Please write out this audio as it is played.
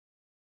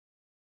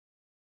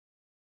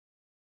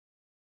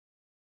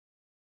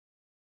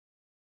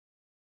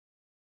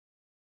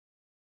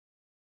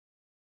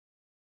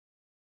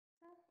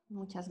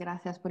Muchas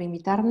gracias por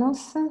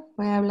invitarnos.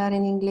 Voy a hablar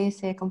en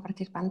inglés y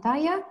compartir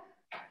pantalla.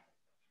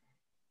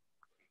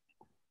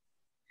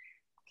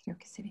 Creo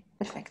que se ve.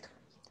 Perfecto.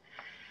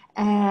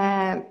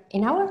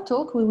 In our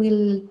talk, we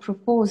will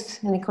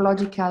propose an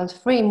ecological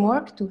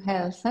framework to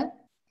health,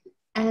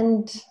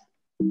 and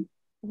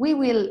we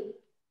will,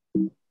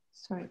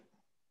 sorry,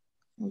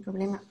 un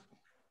problema.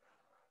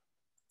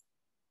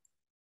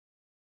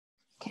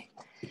 Okay.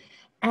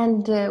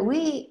 And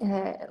we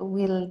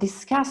will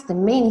discuss the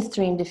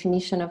mainstream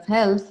definition of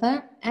health,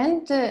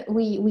 and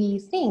we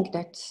think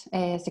that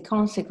as a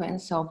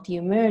consequence of the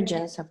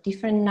emergence of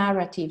different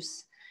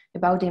narratives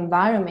about the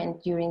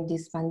environment during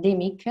this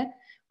pandemic,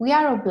 we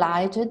are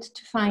obliged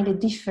to find a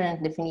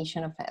different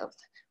definition of health,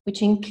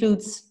 which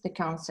includes the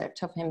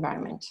concept of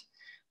environment.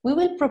 We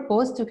will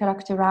propose to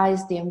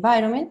characterize the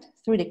environment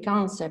through the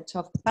concept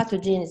of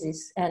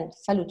pathogenesis and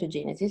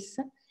salutogenesis.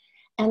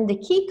 And the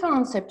key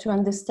concept to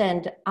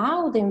understand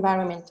how the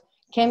environment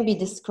can be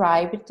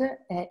described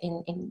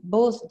in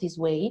both this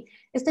way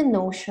is the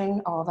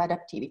notion of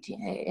adaptivity,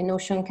 a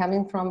notion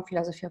coming from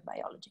philosophy of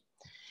biology.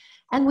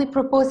 And we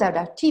propose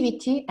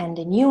adaptivity and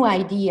a new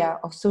idea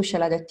of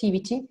social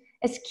adaptivity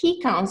as key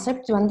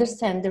concept to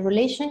understand the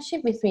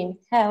relationship between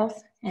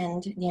health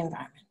and the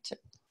environment.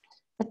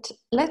 But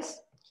let's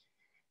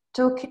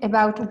talk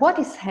about what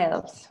is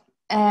health.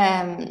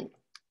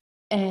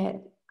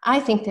 I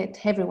think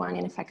that everyone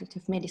in the Faculty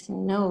of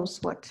Medicine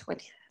knows what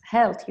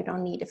health. You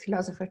don't need a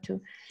philosopher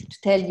to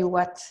tell you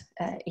what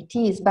it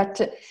is. But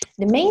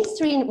the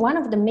mainstream, one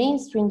of the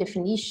mainstream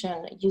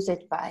definitions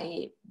used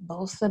by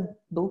both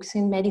books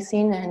in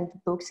medicine and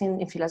books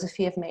in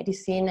philosophy of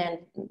medicine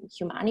and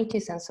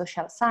humanities and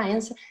social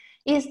science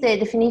is the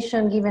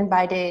definition given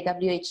by the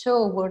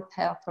WHO, World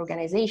Health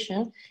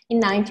Organization, in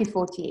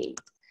 1948,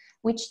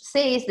 which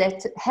says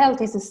that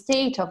health is a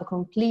state of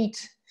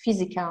complete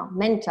physical,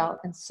 mental,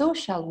 and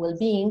social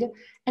well-being,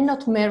 and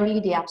not merely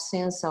the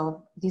absence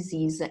of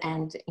disease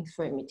and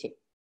infirmity.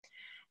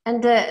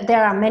 And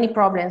there are many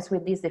problems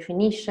with this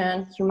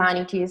definition.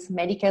 Humanities,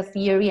 medical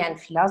theory, and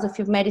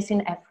philosophy of medicine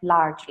have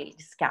largely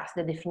discussed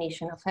the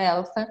definition of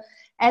health,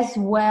 as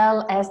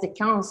well as the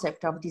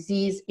concept of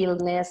disease,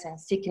 illness, and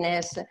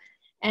sickness.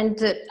 And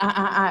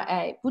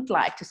I would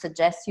like to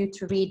suggest you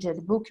to read the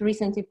book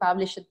recently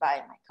published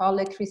by my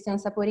colleague, Cristian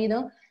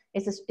Saborido.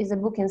 It's a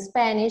book in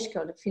Spanish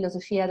called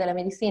Filosofía de la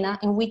Medicina,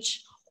 in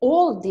which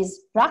all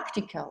these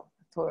practical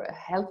for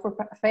health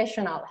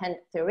professional and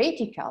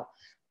theoretical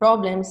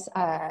problems,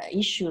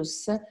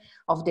 issues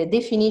of the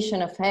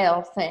definition of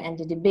health and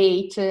the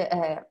debate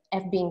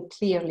have been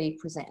clearly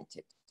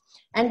presented.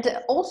 And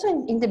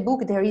also in the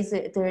book, there is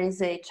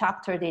a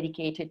chapter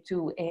dedicated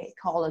to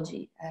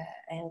ecology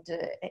and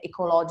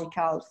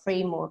ecological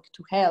framework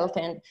to health.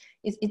 And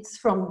it's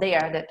from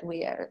there that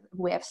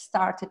we have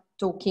started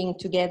talking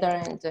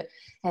together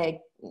and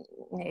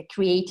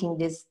creating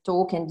this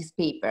talk and this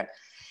paper.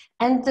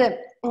 And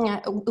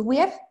we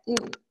have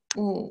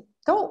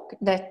talked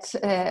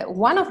that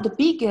one of the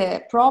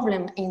big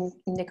problems in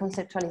the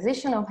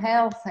conceptualization of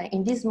health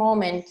in this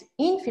moment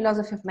in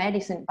philosophy of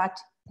medicine, but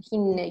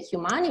in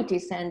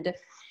humanities and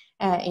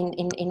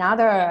in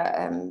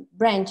other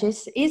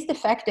branches, is the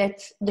fact that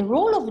the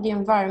role of the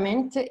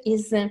environment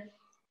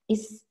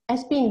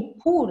has been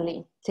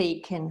poorly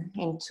taken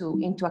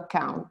into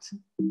account.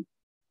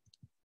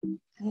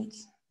 And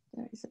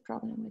there is a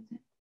problem with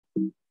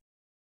it.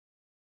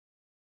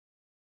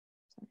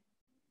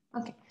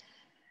 Okay.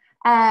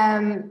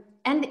 And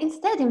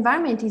instead,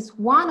 environment is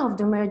one of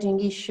the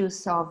emerging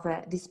issues of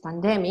this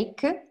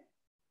pandemic,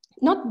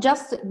 not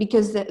just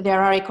because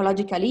there are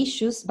ecological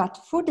issues, but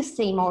for the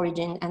same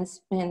origin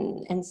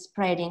and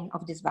spreading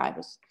of this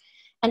virus.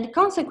 And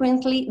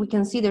consequently, we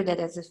consider that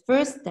as a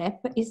first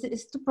step is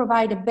to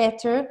provide a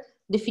better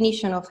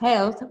definition of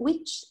health,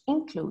 which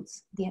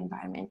includes the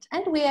environment.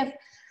 And we have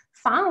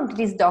found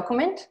this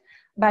document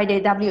by the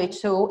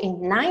WHO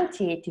in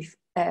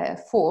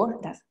 1984,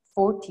 that's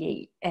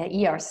 40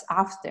 years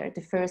after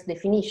the first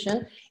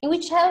definition, in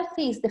which health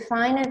is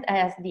defined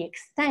as the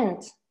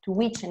extent to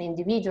which an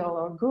individual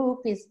or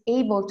group is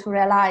able to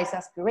realize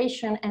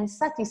aspiration and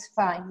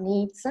satisfy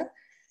needs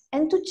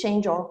and to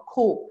change or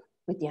cope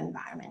with the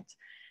environment.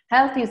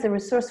 Health is a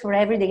resource for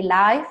everyday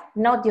life,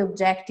 not the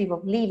objective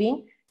of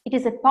living. It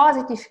is a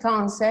positive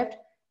concept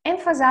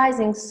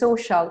emphasizing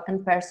social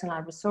and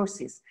personal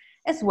resources,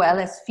 as well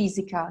as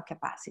physical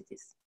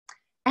capacities.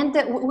 And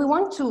we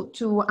want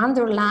to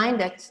underline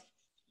that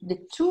the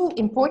two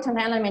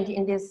important elements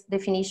in this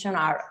definition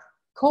are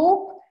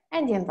cope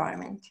and the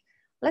environment.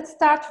 Let's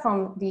start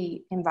from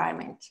the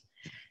environment.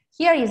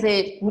 Here is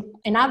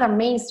another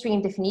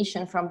mainstream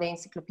definition from the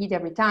Encyclopedia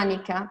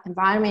Britannica.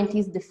 Environment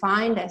is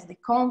defined as the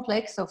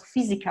complex of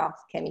physical,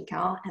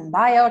 chemical, and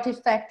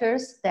biotic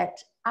factors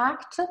that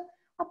act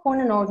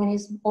upon an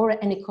organism or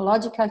an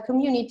ecological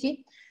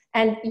community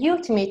and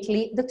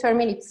ultimately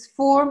determine its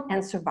form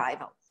and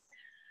survival.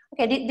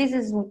 Okay, this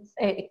is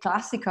a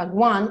classical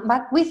one,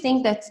 but we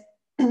think that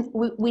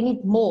we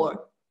need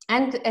more.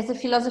 And as a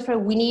philosopher,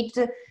 we need,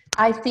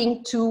 I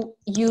think, to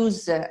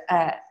use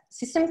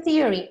system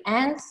theory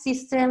and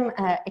system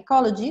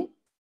ecology,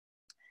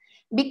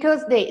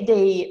 because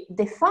they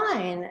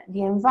define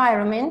the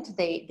environment,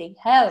 they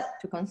help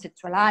to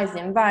conceptualize the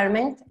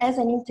environment as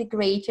an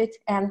integrated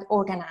and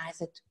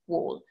organized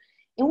whole,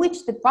 in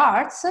which the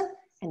parts,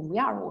 and we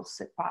are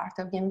also part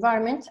of the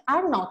environment,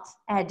 are not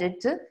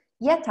added,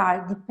 yet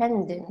are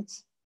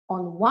dependent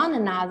on one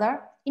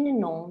another in a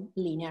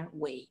non-linear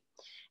way.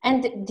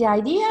 And the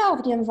idea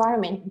of the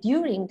environment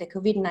during the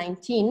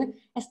COVID-19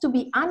 has to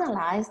be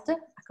analyzed,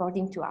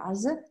 according to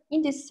us,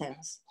 in this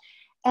sense,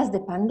 as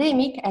the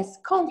pandemic has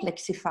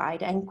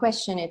complexified and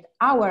questioned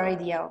our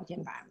idea of the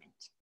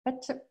environment.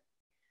 But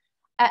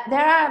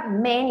there are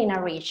many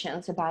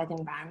narrations about the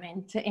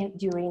environment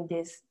during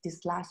this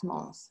last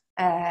months.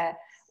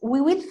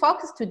 We will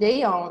focus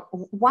today on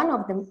one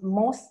of the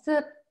most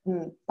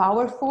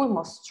powerful,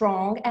 most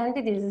strong, and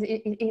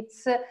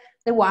it's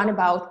the one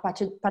about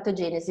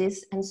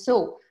pathogenesis, and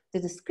so the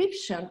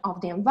description of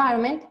the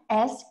environment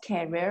as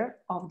carrier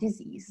of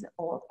disease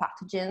or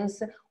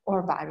pathogens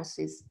or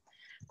viruses.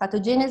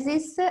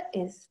 Pathogenesis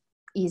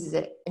is,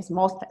 as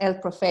most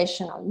health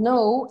professionals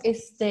know,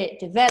 is the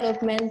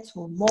development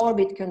of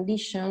morbid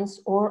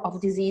conditions or of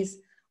disease,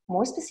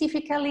 more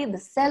specifically the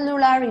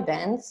cellular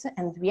events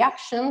and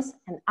reactions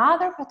and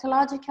other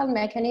pathological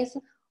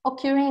mechanisms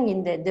occurring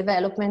in the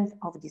development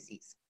of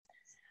disease.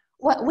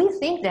 Well, we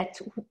think that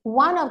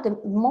one of the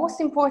most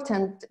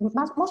important,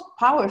 most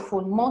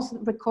powerful, most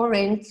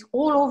recurrent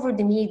all over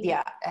the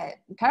media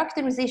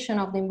characterization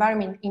of the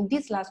environment in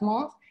this last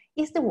month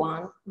is the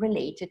one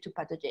related to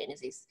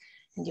pathogenesis.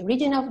 And the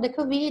origin of the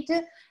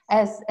COVID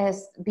has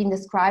been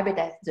described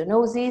as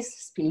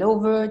zoonosis,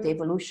 spillover, the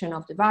evolution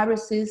of the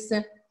viruses.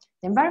 The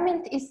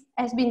environment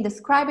has been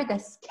described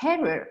as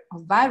carrier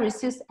of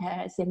viruses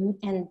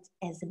and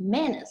as a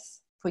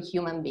menace for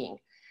human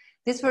beings.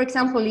 This, for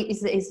example,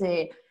 is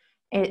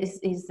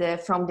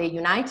from the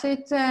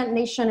United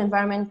Nations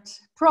Environment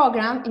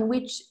Program, in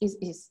which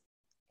it's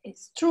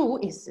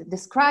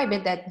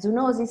described that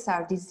zoonosis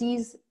are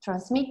disease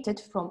transmitted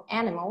from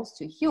animals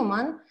to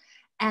human,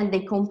 and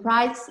they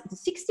comprise the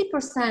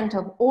 60%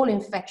 of all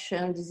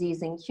infection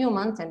disease in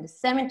humans and the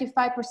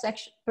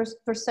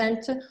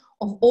 75%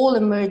 of all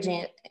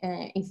emerging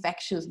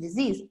infectious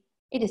disease.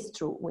 It is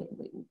true, we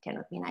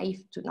cannot be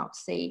naive to not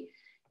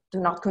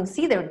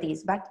consider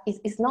this, but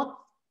it's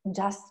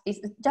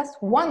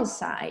just one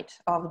side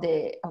of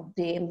the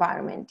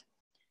environment.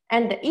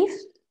 And if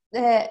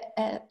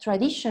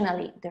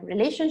traditionally the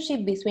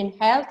relationship between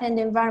health and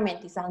the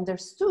environment is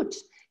understood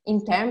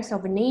in terms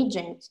of an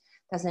agent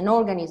as an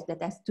organism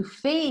that has to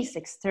face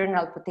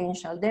external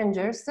potential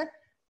dangers,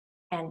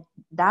 and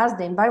thus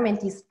the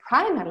environment is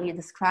primarily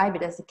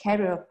described as a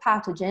carrier of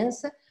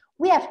pathogens,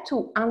 we have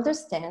to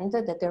understand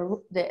that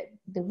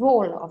the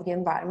role of the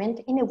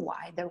environment in a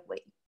wider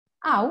way.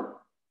 How?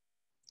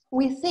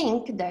 We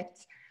think that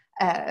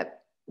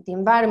the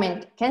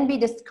environment can be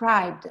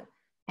described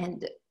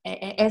and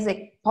as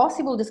a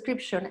possible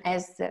description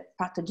as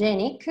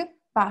pathogenic,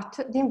 but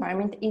the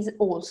environment is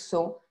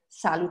also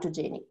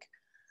salutogenic.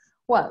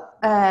 Well,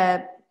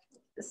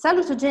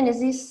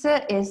 salutogenesis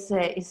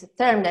is a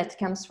term that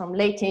comes from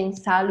Latin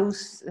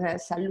salus,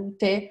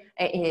 salute,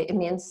 it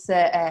means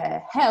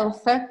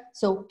health,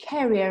 so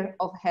carrier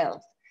of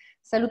health.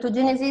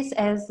 Salutogenesis,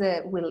 as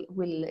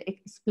we'll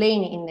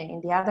explain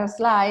in the other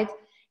slide,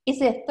 is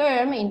a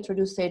term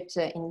introduced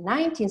in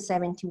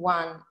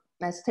 1979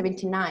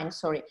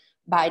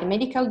 by the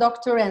medical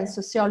doctor and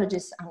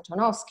sociologist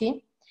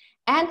Antonovsky.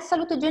 And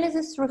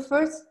salutogenesis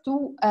refers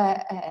to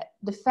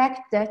the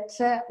fact that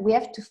we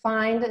have to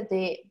find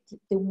the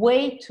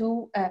way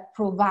to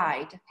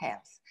provide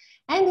health.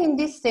 And in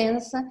this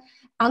sense,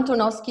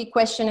 Antonovsky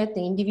questioned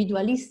the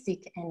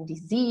individualistic and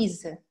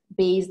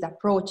disease-based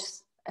approach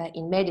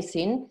in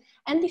medicine,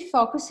 and he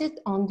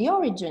focused on the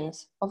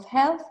origins of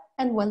health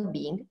and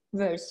well-being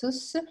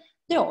versus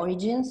the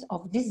origins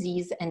of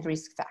disease and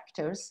risk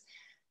factors.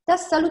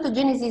 Thus,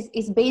 salutogenesis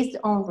is based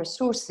on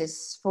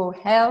resources for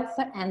health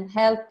and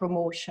health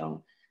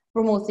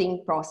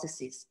promoting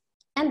processes.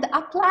 And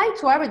applied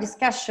to our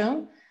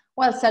discussion,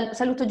 well,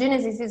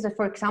 salutogenesis is,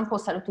 for example,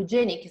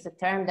 salutogenic is a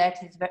term that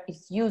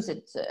is used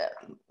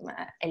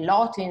a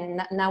lot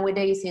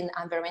nowadays in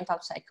environmental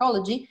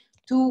psychology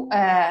to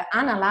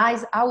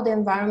analyze how the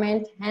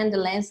environment and the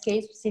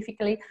landscape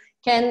specifically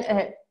can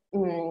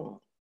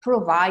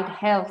provide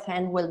health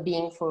and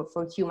well-being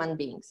for human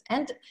beings.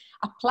 And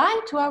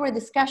applied to our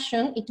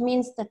discussion, it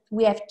means that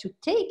we have to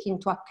take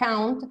into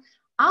account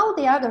how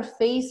the other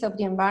phase of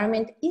the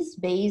environment is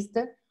based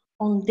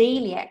on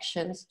daily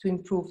actions to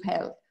improve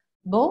health,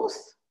 both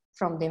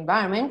from the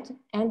environment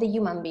and the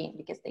human being,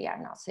 because they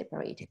are not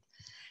separated.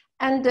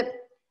 And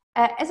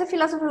as a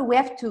philosopher, we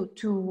have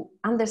to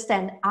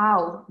understand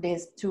how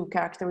these two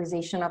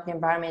characterizations of the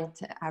environment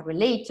are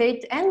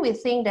related, and we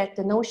think that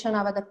the notion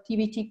of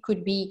adaptivity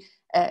could be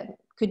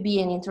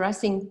an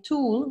interesting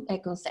tool, a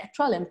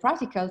conceptual and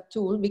practical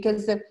tool,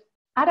 because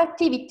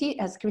adaptivity,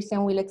 as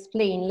Cristian will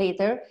explain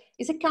later,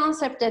 is a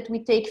concept that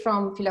we take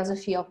from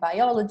philosophy of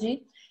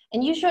biology,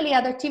 And usually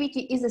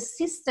adaptivity is a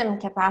system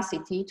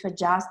capacity to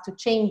adjust to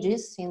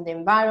changes in the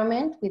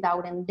environment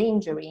without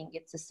endangering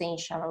its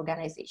essential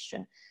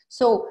organization.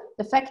 So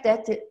the fact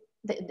that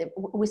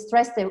we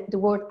stress the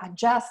word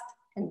adjust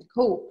and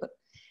cope.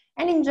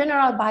 And in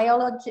general,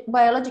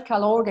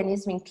 biological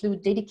organisms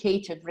include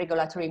dedicated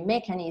regulatory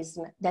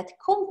mechanisms that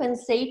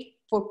compensate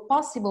for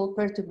possible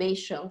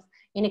perturbations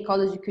in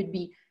ecology, could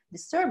be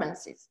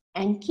disturbances,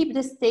 and keep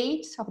the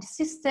state of the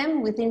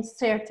system within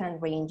certain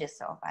ranges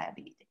of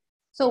viability.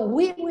 So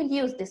we will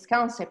use this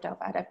concept of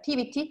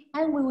adaptivity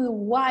and we will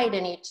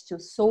widen it to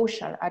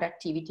social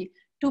adaptivity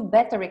to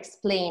better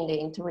explain the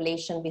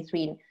interrelation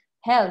between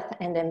health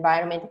and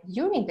environment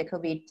during the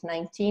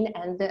COVID-19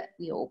 and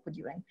we hope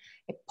during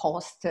a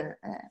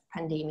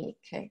post-pandemic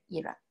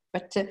era.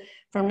 But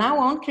from now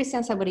on,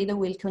 Cristian Saborido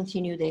will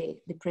continue the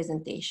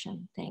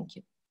presentation. Thank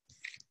you.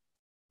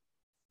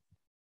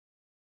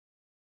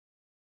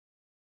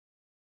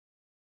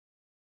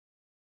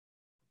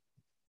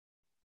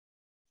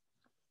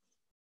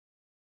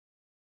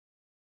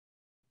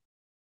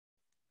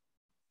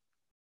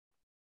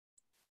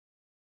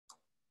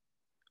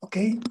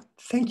 Okay,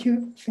 thank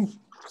you.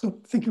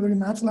 Thank you very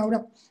much,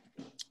 Laura.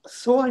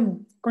 So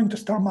I'm going to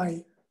start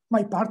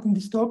my part in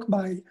this talk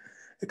by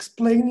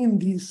explaining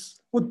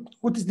this,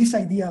 what is this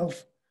idea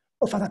of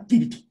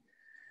adaptivity.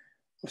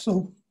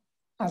 So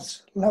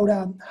as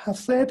Laura has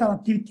said,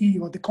 adaptivity,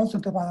 or the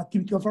concept of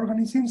adaptivity of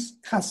organisms,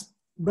 has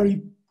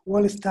very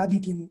well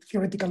studied in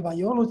theoretical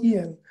biology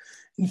and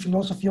in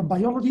philosophy of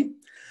biology.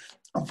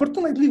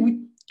 Unfortunately, we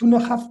do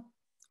not have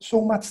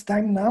so much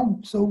time now,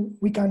 so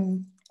we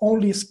can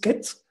only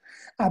sketch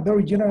a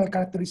very general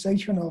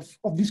characterization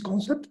of this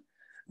concept,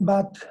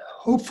 but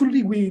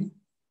hopefully we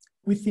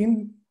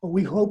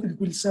hope it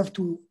will serve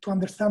to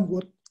understand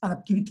what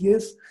adaptivity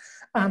is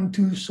and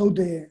to show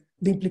the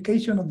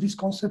implication of this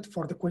concept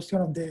for the question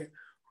of the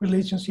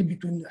relationship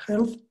between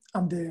health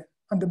and the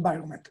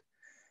environment.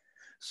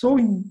 So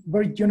in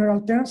very general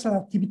terms,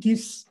 adaptivity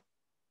is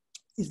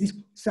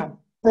a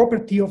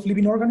property of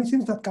living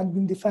organisms that can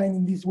be defined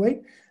in this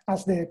way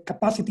as the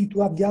capacity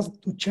to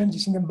adjust to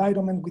changes in the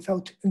environment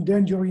without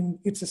endangering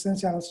its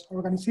essential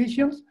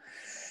organizations.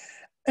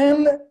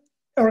 And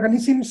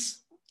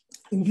organisms,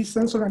 in this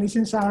sense,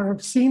 organisms are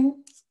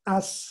seen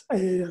as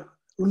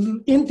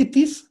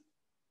entities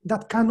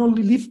that can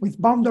only live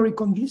with boundary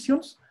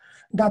conditions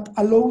that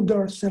allow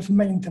their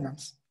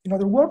self-maintenance. In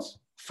other words,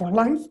 for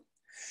life,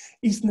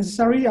 it's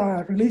necessary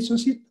a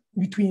relationship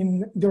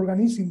between the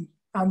organism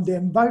and the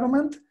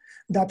environment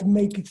that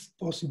make it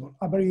possible,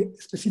 a very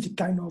specific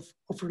kind of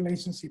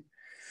relationship.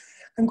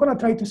 I'm gonna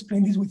try to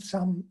explain this with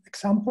some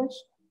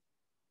examples.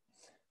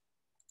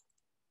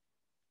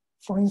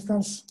 For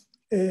instance,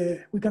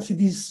 we can see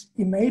this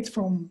image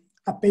from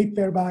a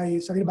paper by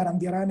Xavier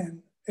Barandiaran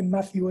and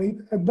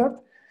Matthew Ebert.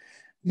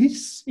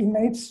 This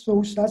image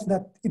shows us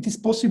that it is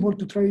possible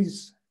to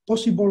trace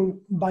possible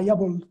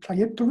viable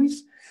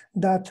trajectories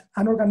that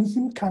an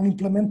organism can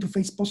implement to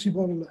face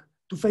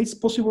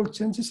possible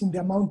changes in the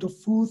amount of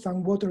food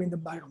and water in the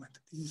environment.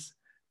 This is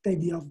the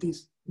idea of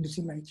this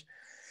image.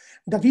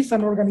 That is,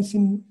 an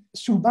organism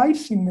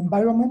survives in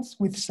environments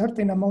with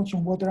certain amounts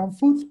of water and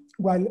food,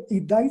 while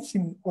it dies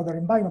in other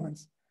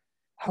environments.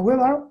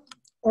 However,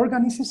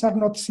 organisms are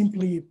not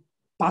simply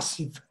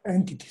passive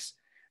entities.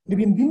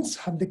 Living beings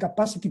have the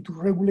capacity to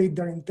regulate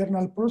their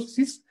internal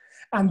processes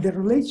and the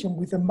relation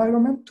with the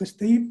environment to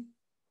stay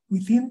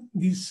within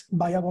these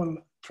viable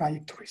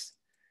trajectories.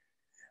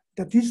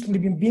 That is,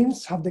 living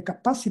beings have the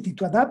capacity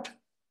to adapt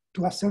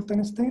to a certain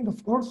extent,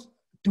 of course,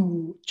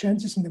 to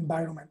changes in the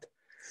environment.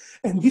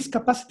 And this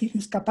capacity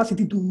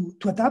to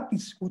adapt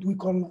is what we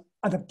call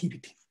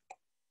adaptivity.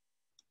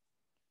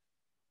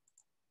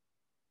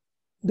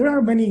 There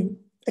are many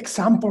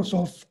examples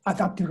of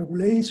adaptive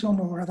regulation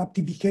or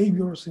adaptive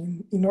behaviors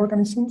in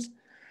organisms.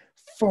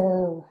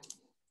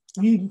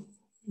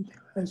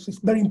 It's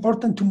very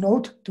important to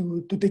note,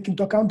 to take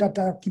into account that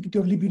the activity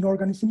of living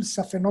organisms is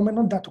a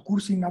phenomenon that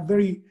occurs in a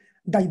very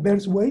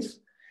diverse ways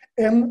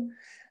and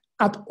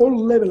at all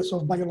levels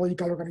of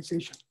biological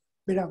organization.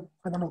 But,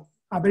 I don't know,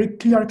 a very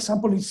clear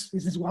example is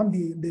this one,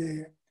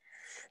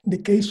 the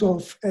case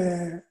of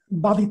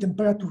body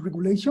temperature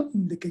regulation,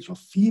 in the case of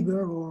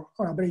fever or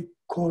a very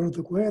cold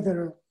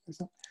weather.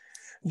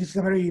 This is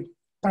a very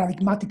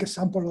paradigmatic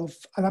example of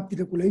adaptive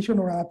regulation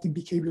or adaptive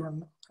behavior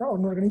on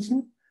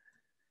organism.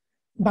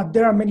 But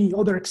there are many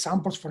other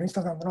examples. For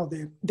instance, I don't know,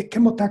 the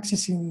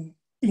chemotaxis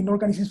in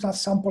organisms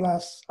as simple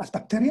as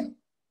bacteria.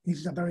 This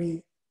is a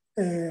very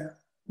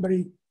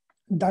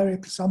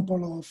direct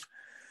example of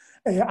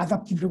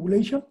adaptive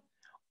regulation.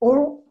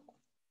 Or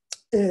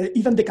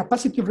even the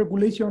capacity of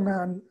regulation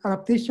and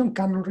adaptation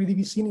can already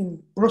be seen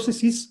in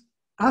processes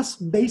as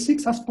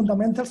basics, as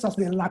fundamentals as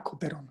the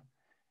lacoperon.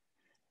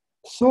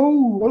 So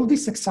all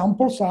these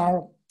examples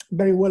are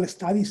very well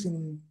studied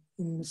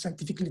in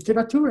scientific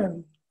literature,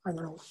 and I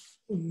don't know,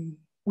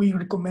 we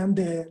recommend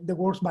the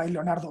works by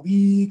Leonardo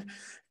Vic,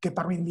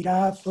 Kepa Ruiz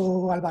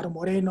Mirazo, Álvaro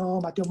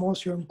Moreno, Mateo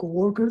Mosio, and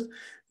co-workers,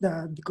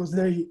 because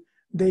they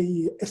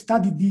they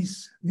studied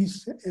this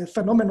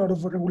phenomenon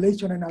of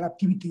regulation and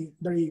adaptivity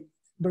very,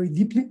 very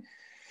deeply.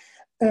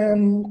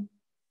 And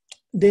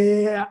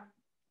the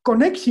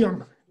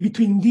connection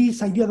between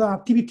this idea of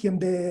adaptivity and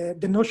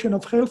the notion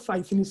of health,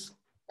 I think, is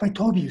quite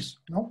obvious.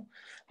 No?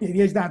 The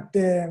idea is that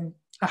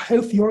a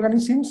healthy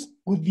organism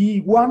would be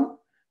one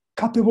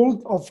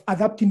capable of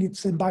adapting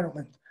its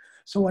environment.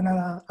 So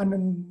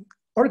an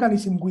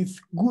organism with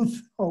good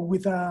or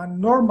with a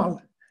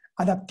normal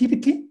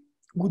adaptivity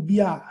would be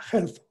a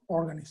health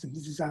organism.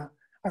 This is I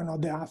don't know,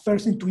 the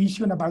first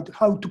intuition about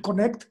how to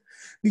connect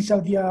this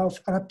idea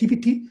of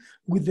adaptivity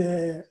with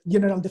the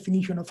general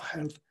definition of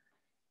health.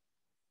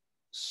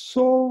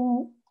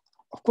 So,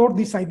 of course,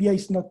 this idea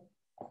is not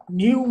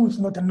new, it's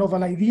not a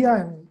novel idea.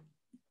 And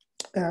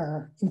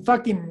in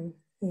fact, in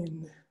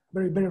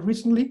very, very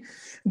recently,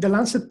 The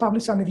Lancet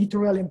published an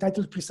editorial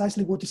entitled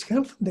precisely What is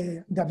Health?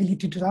 The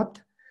Ability to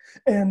Adapt.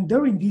 And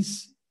there in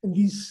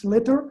this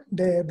letter,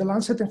 the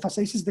Lancet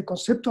emphasizes the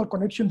conceptual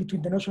connection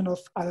between the notion of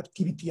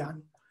adaptivity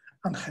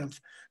and health.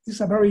 This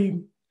is a very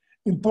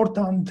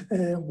important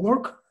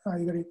work,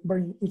 very,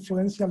 very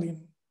influential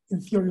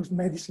in theory of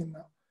medicine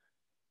now.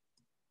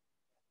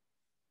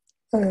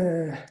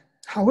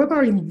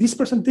 However, in this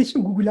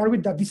presentation, we will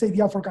argue that this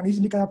idea of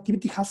organismic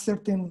adaptivity has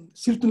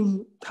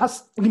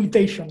has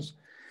limitations.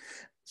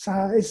 So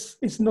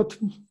it's not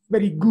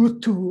very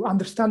good to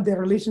understand the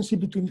relationship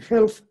between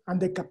health and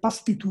the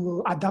capacity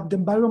to adapt the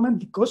environment,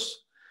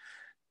 because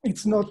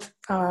it's not,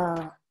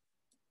 I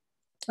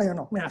don't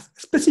know,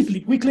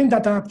 specifically, we claim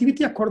that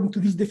adaptivity, according to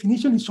this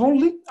definition, is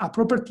only a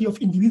property of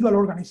individual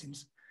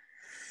organisms.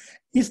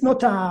 It's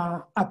not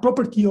a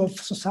property of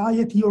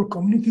society or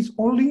communities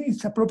only,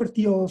 it's a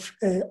property of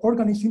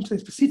organisms,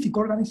 specific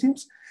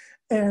organisms.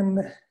 And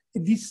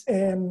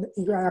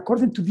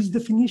according to this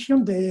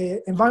definition,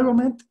 the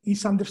environment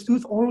is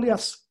understood only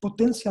as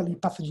potentially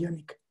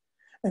pathogenic.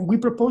 And we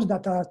propose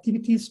that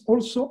adaptivity is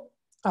also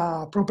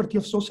a property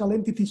of social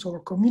entities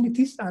or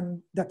communities,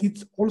 and that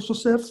it also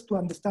serves to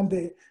understand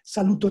the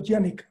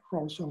salutogenic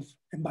roles of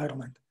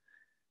environment.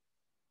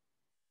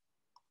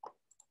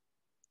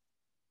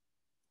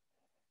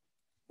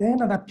 Then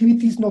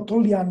adaptivity is not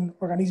only an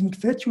organismic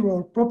feature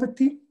or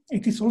property,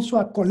 it is also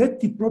a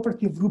collective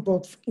property of group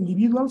of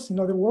individuals.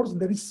 In other words,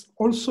 there is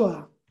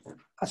also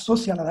a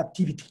social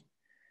adaptivity.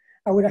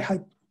 Our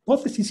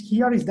hypothesis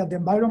here is that the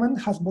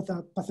environment has both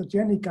a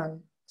pathogenic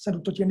and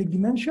salutogenic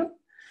dimension,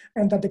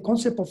 and that the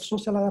concept of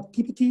social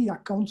adaptivity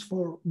accounts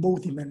for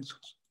both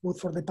dimensions,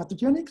 both for the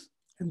pathogenic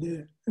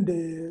and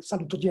the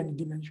salutogenic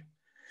dimension.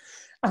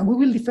 And we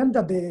will defend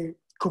that the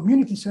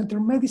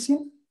community-centered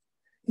medicine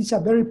is a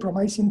very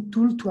promising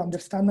tool to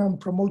understand and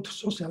promote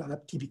social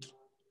adaptivity.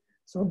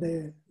 So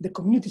the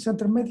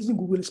community-centered medicine,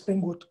 we will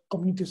explain what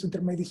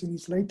community-centered medicine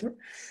is later,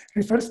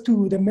 refers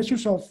to the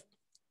measures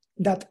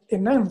that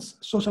enhance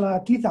social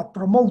adaptivity, that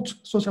promote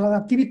social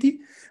adaptivity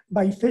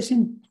by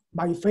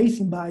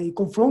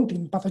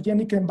confronting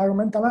pathogenic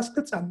environmental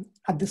aspects, and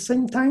at the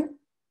same time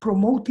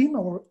promoting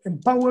or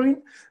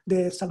empowering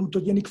the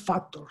salutogenic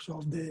factors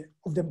of the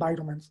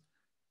environment.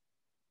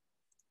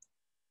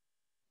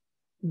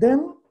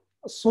 Then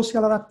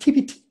social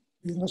adaptivity,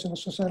 this notion of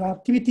social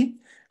adaptivity,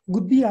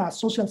 would be a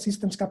social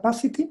system's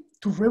capacity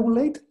to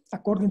regulate,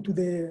 according to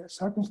the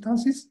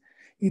circumstances,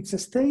 its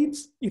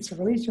states, its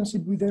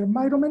relationship with the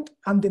environment,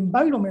 and the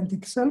environment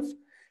itself,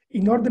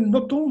 in order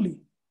not only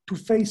to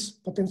face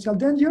potential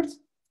dangers,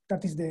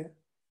 that is the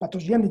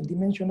pathogenic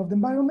dimension of the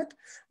environment,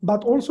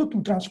 but also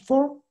to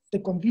transform the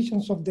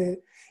conditions of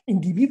the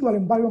individual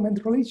environment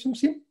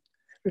relationship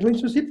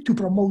to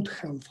promote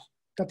health.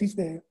 That is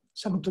the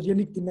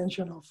salutogenic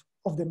dimension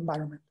of the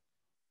environment.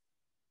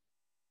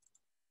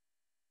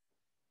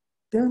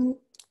 Then,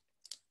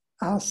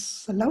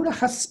 as Laura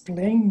has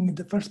explained in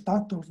the first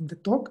part of the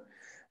talk,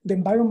 the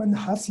environment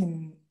has,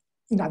 in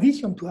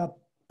addition to a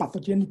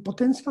pathogenic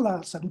potential,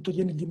 a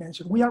salutogenic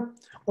dimension. We are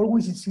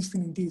always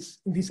insisting in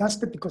this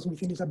aspect because we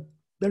think it's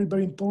very,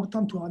 very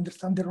important to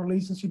understand the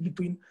relationship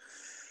between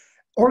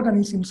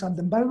organisms and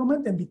the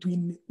environment, and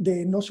between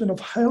the notion of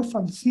health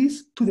and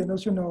disease to the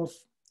notion of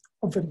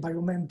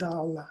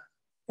environmental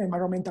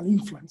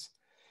influence.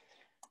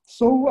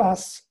 So,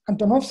 as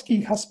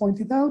Antonovsky has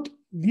pointed out,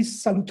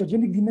 this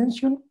salutogenic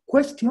dimension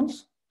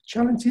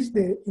challenges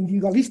the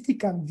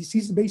individualistic and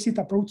disease-based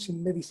approach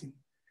in medicine.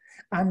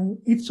 And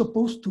it's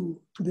opposed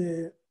to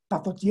the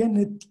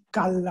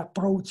pathogenical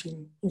approach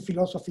in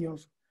philosophy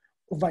of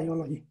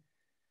biology.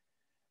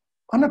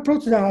 An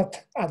approach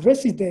that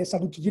addresses the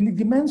salutogenic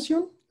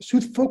dimension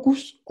should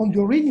focus on the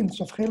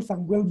origins of health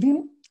and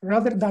well-being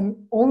rather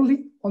than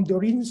only on the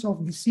origins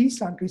of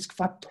disease and risk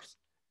factors.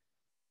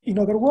 In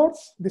other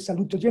words, the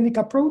salutogenic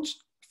approach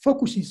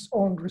focuses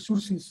on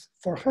resources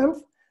for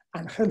health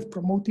and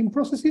health-promoting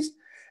processes,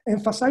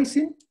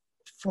 emphasizing,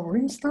 for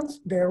instance,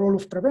 the role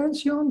of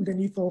prevention, the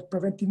need of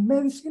preventive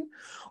medicine,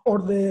 or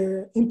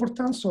the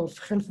importance of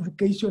health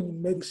education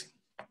in medicine.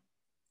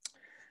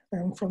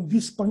 And from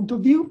this point of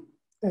view,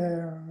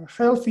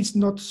 health is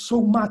not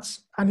so much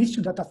an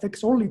issue that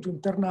affects only to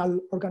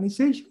internal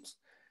organizations,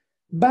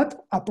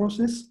 but a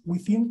process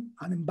within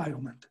an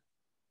environment.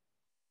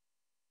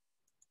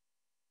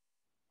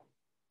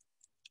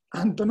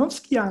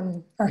 Antonovsky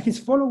and his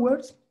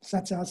followers,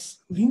 such as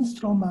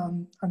Lindstrom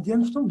and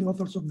Jernstrom, the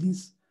authors of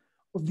this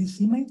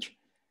image,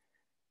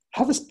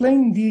 have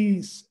explained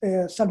this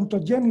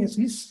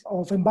salutogenesis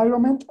of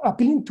environment,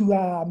 appealing to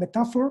a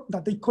metaphor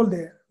that they call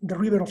the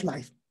river of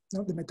life,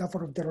 the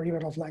metaphor of the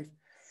river of life.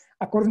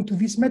 According to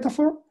this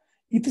metaphor,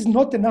 it is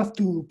not enough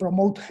to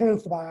promote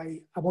health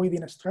by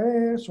avoiding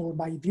stress or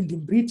by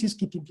building bridges,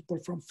 keeping people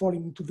from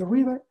falling into the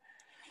river,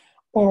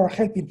 or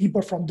helping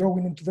people from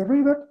drowning into the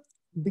river,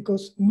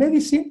 because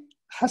medicine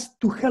has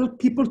to help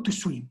people to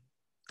swim.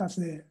 That's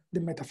the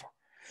metaphor.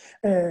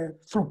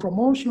 From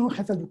promotion,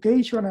 health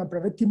education, and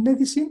preventive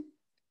medicine,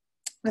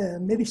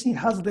 medicine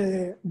has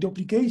the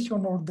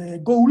obligation or the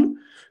goal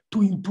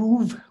to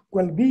improve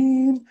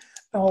well-being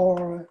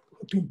or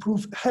to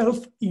improve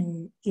health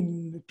in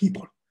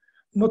people,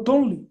 not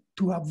only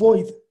to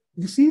avoid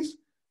disease,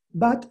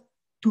 but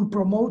to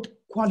promote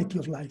quality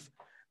of life.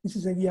 This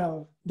is the idea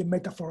of the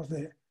metaphor of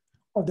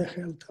the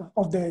health,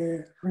 of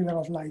the river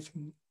of life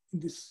in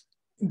this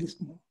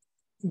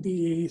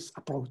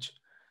approach.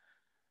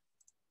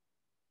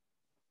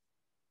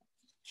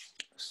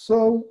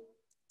 So,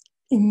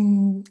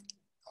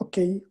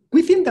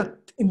 we think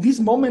that in this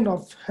moment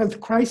of health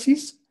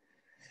crisis,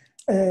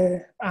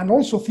 and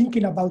also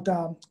thinking about,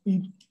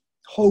 we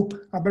hope,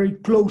 a very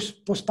close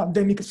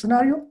post-pandemic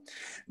scenario,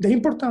 the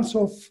importance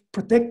of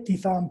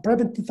protective and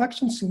preventive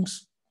action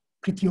seems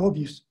pretty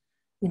obvious.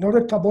 In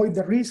order to avoid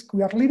the risk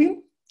we are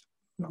living,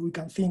 we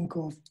can think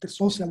of the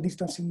social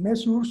distancing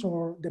measures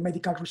or the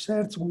medical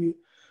research we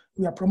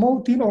are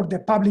promoting, or the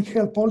public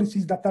health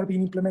policies that are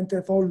being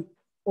implemented all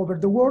over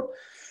the world,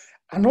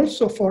 and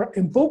also for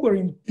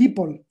empowering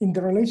people in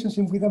the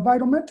relationship with the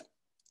environment.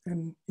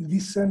 And in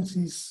this sense,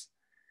 is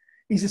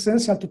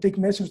essential to take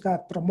measures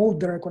that promote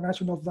the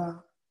recognition of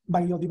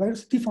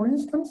biodiversity, for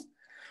instance,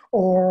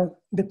 or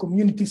the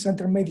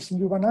community-centered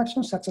medicine urban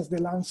actions, such as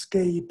the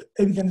landscape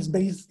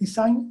evidence-based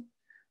design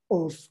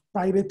of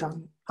private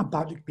and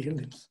public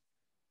buildings.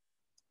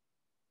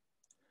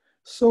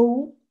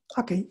 So,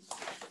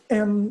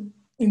 in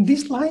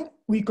this line,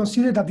 we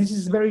consider that this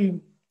is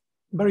very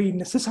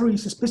necessary,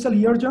 it's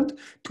especially urgent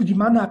to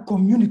demand a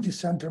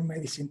community-centered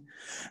medicine.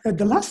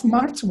 The last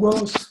March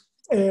was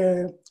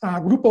a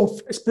group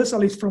of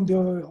specialists from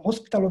the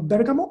hospital of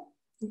Bergamo,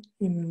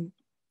 and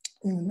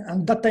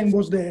that time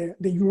was the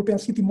European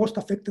city most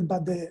affected by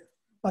the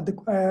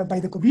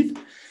COVID,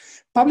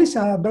 published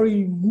a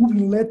very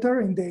moving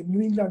letter in the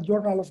New England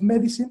Journal of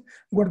Medicine,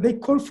 where they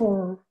call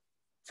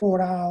for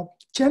a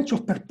change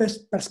of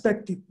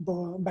perspective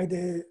by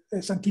the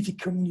scientific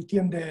community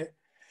and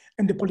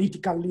the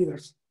political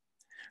leaders.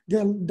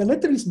 The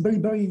letter is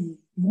very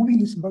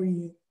moving, it's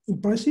very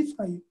impressive.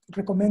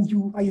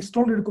 I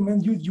strongly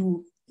recommend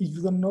you if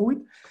you don't know it.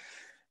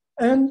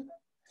 And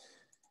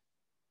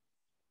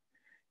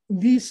in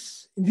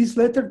this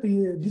letter,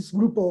 this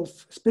group of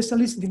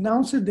specialists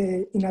denounced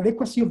the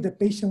inadequacy of the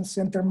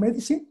patient-centered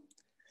medicine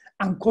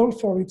and called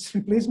for its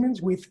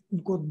replacements with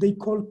what they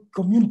call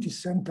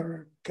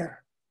community-centered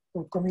care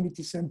or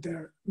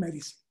community-centered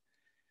medicine.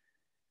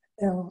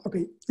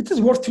 It is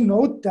worth to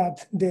note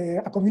that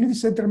a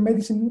community-centered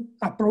medicine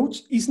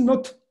approach is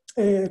not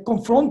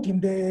confronting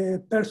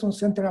the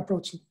person-centered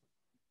approach.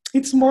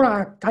 It's more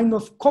a kind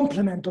of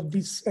complement of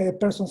this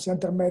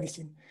person-centered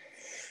medicine.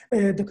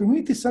 The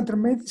community-centered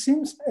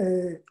medicine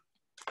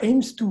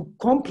aims to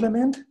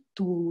complement,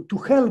 to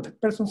help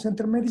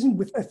person-centered medicine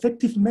with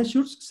effective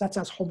measures such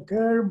as home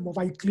care,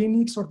 mobile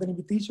clinics, or the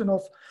limitation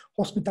of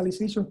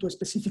hospitalization to a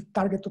specific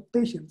target of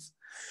patients.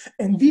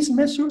 And these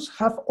measures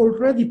have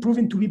already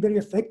proven to be very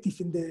effective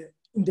in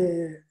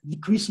the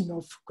decreasing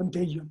of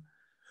contagion.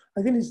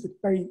 I think it's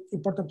very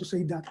important to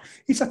say that.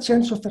 It's a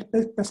change of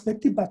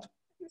perspective, but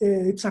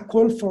it's a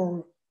call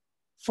for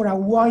a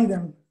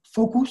wider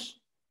focus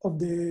of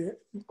the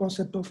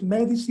concept of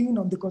medicine,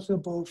 on the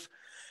concept of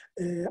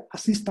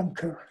assistant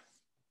care.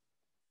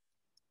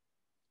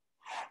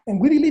 And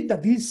we believe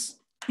that this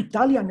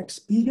Italian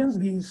experience,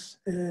 this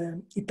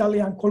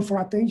Italian call for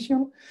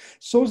attention,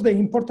 shows the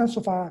importance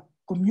of a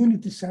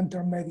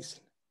community-centered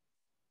medicine.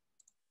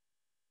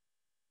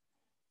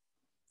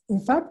 In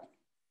fact,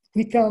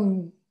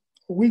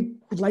 we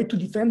would like to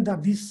defend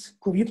that this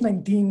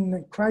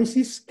COVID-19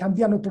 crisis can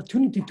be an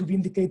opportunity to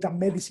vindicate a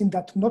medicine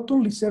that not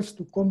only serves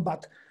to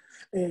combat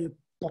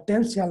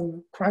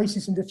potential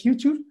crisis in the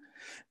future,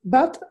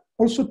 but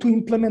also to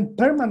implement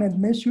permanent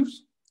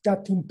measures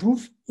that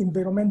improve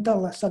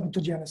environmental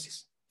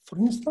salutogenesis. For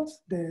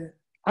instance, the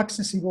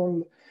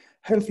accessible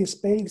healthy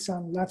space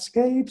and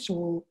landscapes,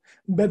 or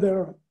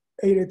better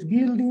aerated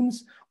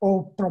buildings,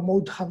 or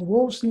promote hand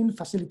washing,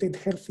 facilitate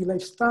healthy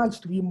lifestyles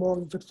to be more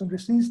infection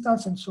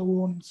resistant, and so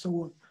on and so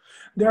on.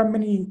 There are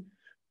many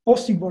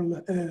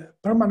possible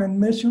permanent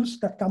measures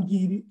that can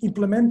be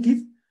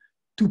implemented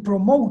to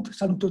promote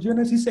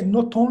salutogenesis and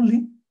not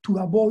only to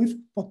avoid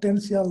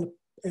potential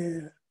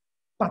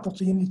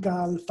pathogenic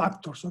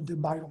factors of the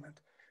environment,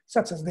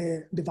 such as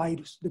the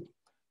virus.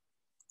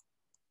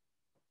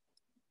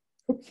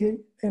 Okay,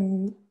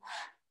 and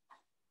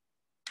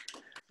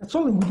that's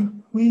all.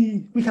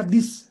 We have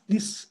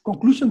this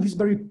conclusion, these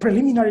very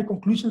preliminary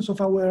conclusions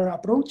of our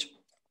approach.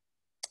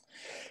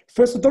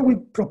 First of all, we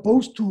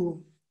propose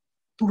to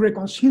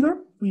reconsider.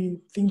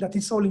 We think that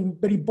it's only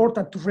very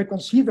important to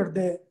reconsider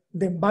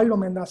the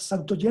environment as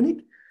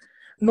salutogenic,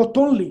 not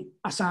only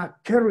as a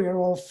carrier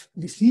of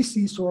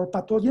diseases or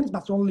pathogens,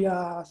 but only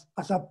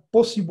as a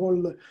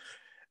possible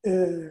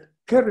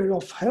carrier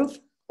of health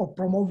or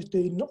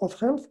promoting of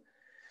health.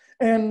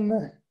 And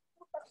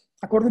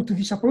according to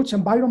this approach,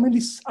 environment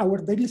is our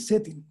daily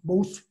setting,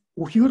 both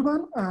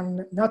urban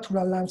and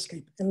natural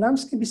landscape. And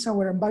landscape is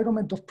our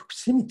environment of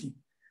proximity.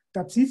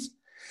 That is,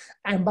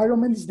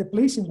 environment is the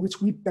place in which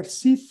we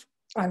perceive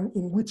and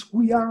in which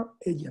we are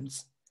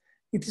agents.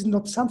 It is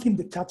not something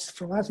detached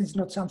from us. It's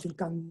not something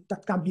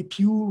that can be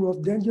pure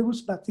or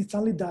dangerous, but it's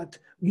only that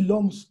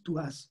belongs to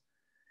us.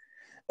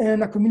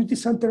 And a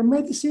community-centered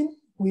medicine,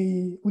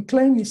 we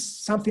claim, is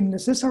something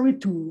necessary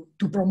to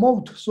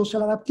promote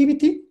social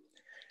adaptivity,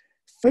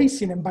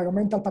 facing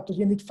environmental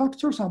pathogenic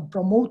factors and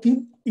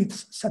promoting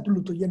its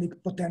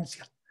salutogenic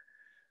potential.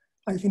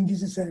 I think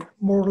this is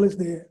more or less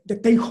the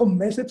take-home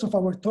message of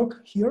our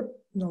talk here.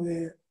 You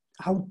know,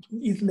 how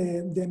is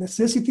the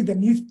necessity, the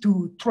need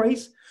to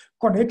trace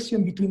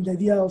connection between the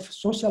idea of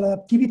social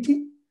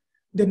adaptivity,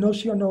 the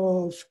notion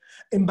of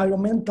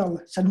environmental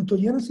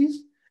salutogenesis,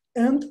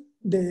 and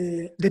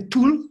the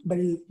tool,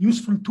 very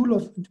useful tool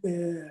of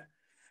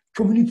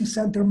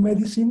community-centered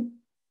medicine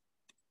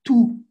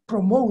to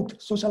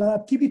promote social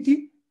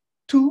adaptivity,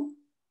 to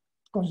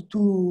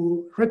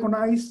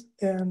recognize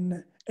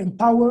and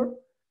empower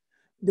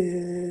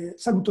the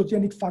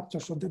salutogenic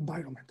factors of the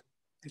environment.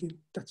 I think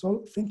that's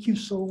all. Thank you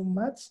so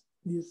much.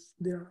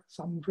 There are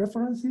some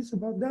references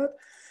about that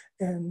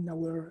and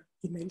our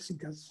emails in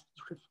case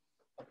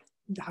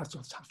you have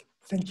something.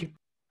 Thank you.